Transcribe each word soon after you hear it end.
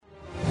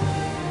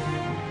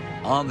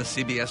On the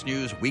CBS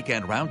News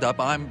Weekend Roundup,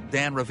 I'm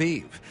Dan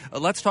Raviv.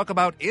 Let's talk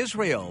about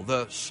Israel,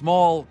 the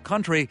small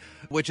country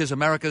which is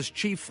America's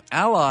chief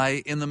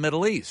ally in the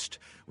Middle East.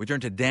 We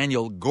turn to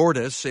Daniel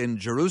Gordis in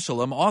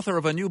Jerusalem, author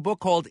of a new book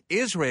called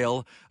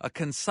Israel, A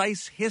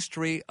Concise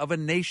History of a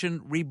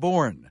Nation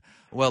Reborn.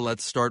 Well,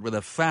 let's start with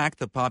a fact.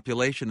 The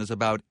population is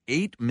about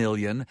 8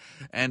 million,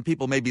 and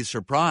people may be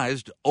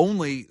surprised,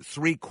 only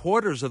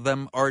 3/4 of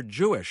them are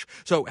Jewish.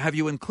 So have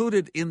you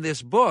included in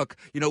this book,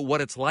 what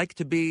it's like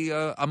to be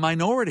a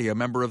minority, a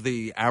member of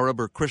the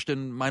Arab or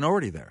Christian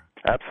minority there?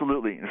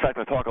 Absolutely. In fact,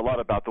 I talk a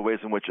lot about the ways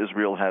in which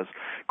Israel has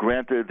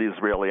granted the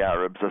Israeli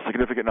Arabs a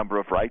significant number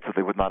of rights that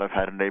they would not have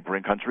had in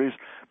neighboring countries,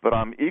 but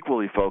I'm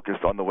equally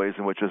focused on the ways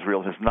in which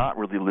Israel has not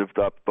really lived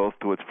up both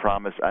to its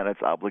promise and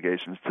its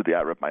obligations to the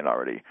Arab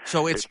minority.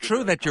 So it's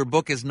true that your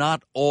book is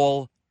not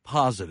all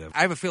positive.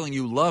 I have a feeling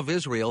you love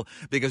Israel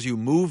because you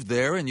moved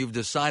there and you've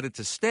decided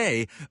to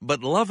stay,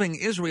 but loving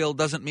Israel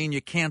doesn't mean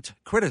you can't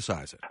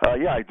criticize it.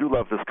 Yeah, I do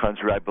love this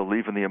country. I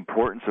believe in the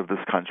importance of this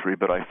country,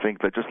 but I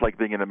think that just like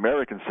being an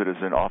American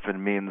citizen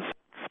often means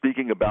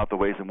speaking about the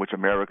ways in which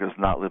America is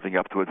not living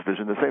up to its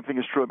vision, the same thing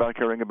is true about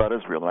caring about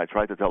Israel. And I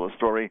tried to tell a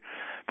story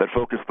that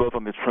focused both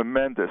on the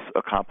tremendous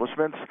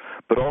accomplishments,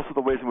 but also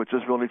the ways in which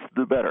Israel needs to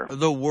do better.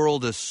 The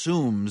world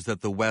assumes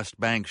that the West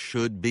Bank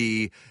should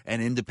be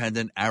an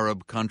independent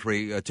Arab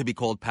country to be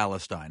called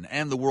Palestine.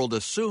 And the world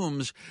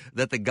assumes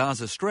that the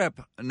Gaza Strip,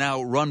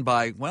 now run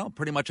by,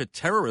 pretty much a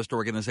terrorist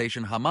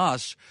organization,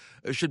 Hamas,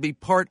 should be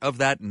part of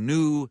that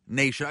new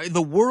nation.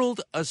 The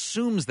world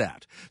assumes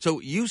that. So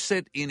you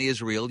sit in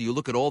Israel, you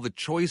look at all the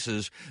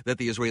choices that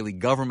the Israeli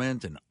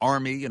government and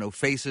army,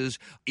 faces.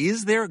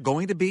 Is there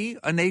going to be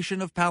a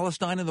nation of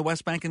Palestine in the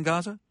West Bank and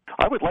Gaza?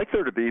 I would like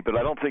there to be, but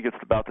I don't think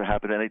it's about to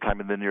happen anytime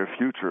in the near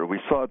future.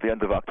 We saw at the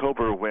end of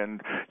October when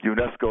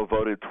UNESCO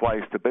voted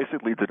twice to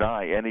basically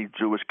deny any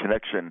Jewish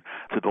connection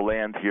to the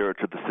land here,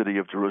 to the city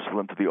of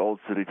Jerusalem, to the Old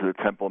City, to the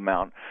Temple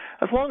Mount.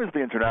 As long as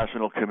the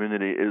international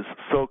community is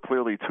so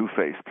clearly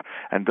two-faced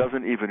and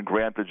doesn't even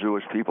grant the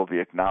Jewish people the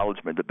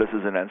acknowledgement that this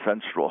is an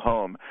ancestral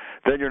home,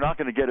 then you're not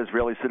going to get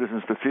Israeli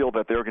citizens to feel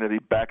that they're going to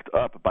be backed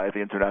up by the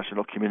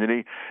international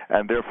community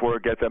and therefore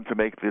get them to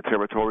make the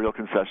territorial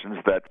concessions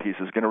that peace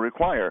is going to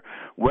require.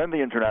 When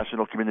the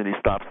international community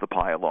stops the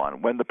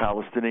pile-on, when the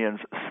Palestinians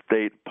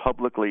state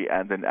publicly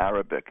and in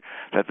Arabic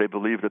that they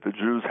believe that the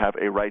Jews have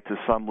a right to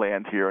some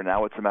land here, and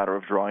now it's a matter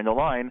of drawing a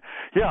line,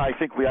 I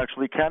think we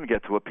actually can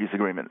get to a peace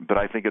agreement, but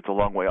I think it's a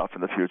long way off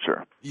in the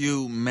future.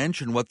 You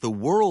mentioned what the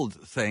world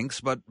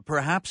thinks, but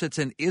perhaps it's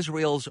in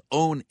Israel's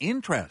own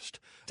interest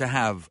to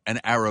have an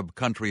Arab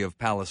country of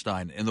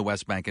Palestine in the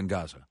West Bank and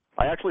Gaza.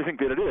 I actually think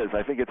that it is.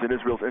 I think it's in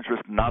Israel's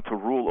interest not to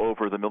rule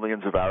over the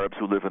millions of Arabs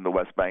who live in the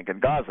West Bank and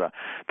Gaza.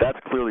 That's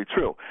clearly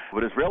true.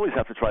 What Israelis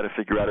have to try to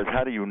figure out is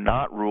how do you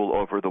not rule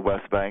over the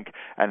West Bank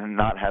and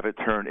not have it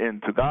turn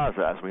into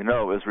Gaza? As we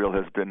know, Israel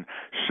has been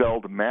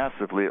shelled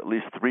massively at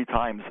least 3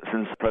 times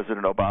since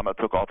President Obama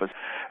took office,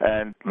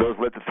 and those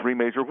led to 3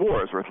 major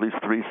wars, or at least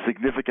 3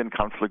 significant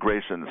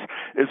conflagrations.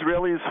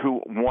 Israelis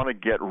who want to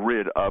get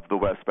rid of the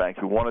West Bank,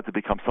 who want it to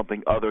become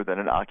something other than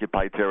an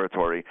occupied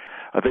territory,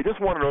 they just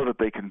want to know that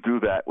they can do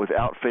that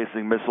without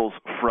facing missiles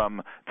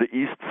from the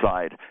east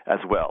side as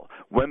well.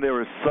 When there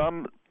is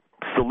some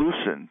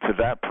solution to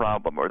that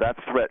problem or that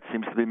threat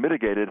seems to be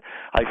mitigated,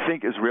 I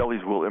think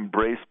Israelis will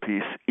embrace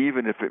peace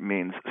even if it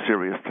means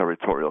serious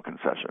territorial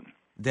concession.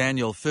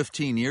 Daniel,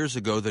 15 years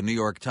ago, the New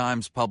York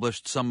Times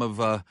published some of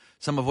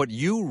what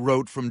you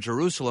wrote from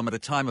Jerusalem at a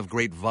time of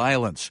great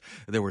violence.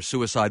 There were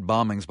suicide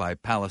bombings by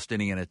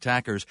Palestinian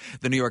attackers.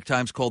 The New York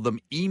Times called them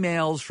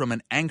emails from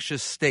an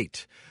anxious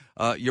state.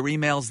 Your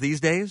emails these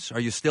days,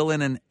 are you still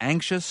in an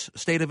anxious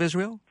state of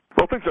Israel?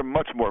 Well, things are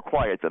much more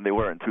quiet than they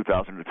were in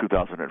 2000 to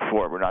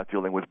 2004. We're not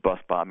dealing with bus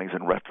bombings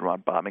and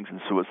restaurant bombings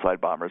and suicide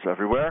bombers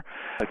everywhere.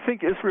 I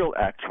think Israel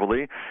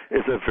actually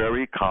is a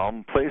very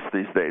calm place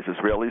these days.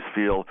 Israelis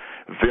feel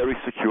very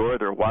secure.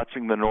 They're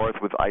watching the north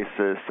with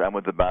ISIS and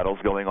with the battles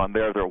going on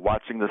there. They're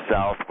watching the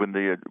south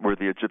where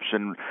the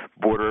Egyptian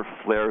border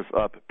flares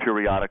up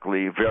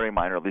periodically, very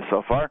minorly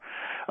so far.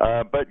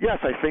 But yes,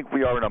 I think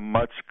we are in a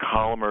much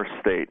calmer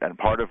state. And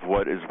part of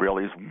what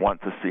Israelis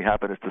want to see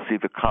happen is to see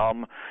the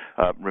calm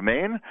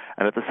remain,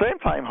 and at the same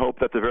time hope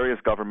that the various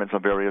governments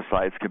on various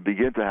sides can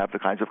begin to have the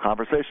kinds of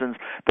conversations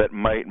that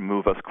might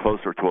move us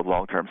closer to a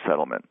long-term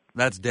settlement.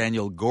 That's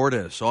Daniel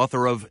Gordis,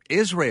 author of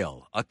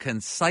Israel, A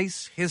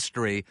Concise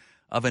History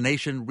of a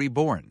Nation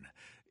Reborn.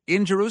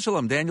 In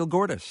Jerusalem, Daniel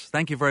Gordis,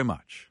 thank you very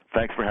much.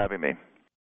 Thanks for having me.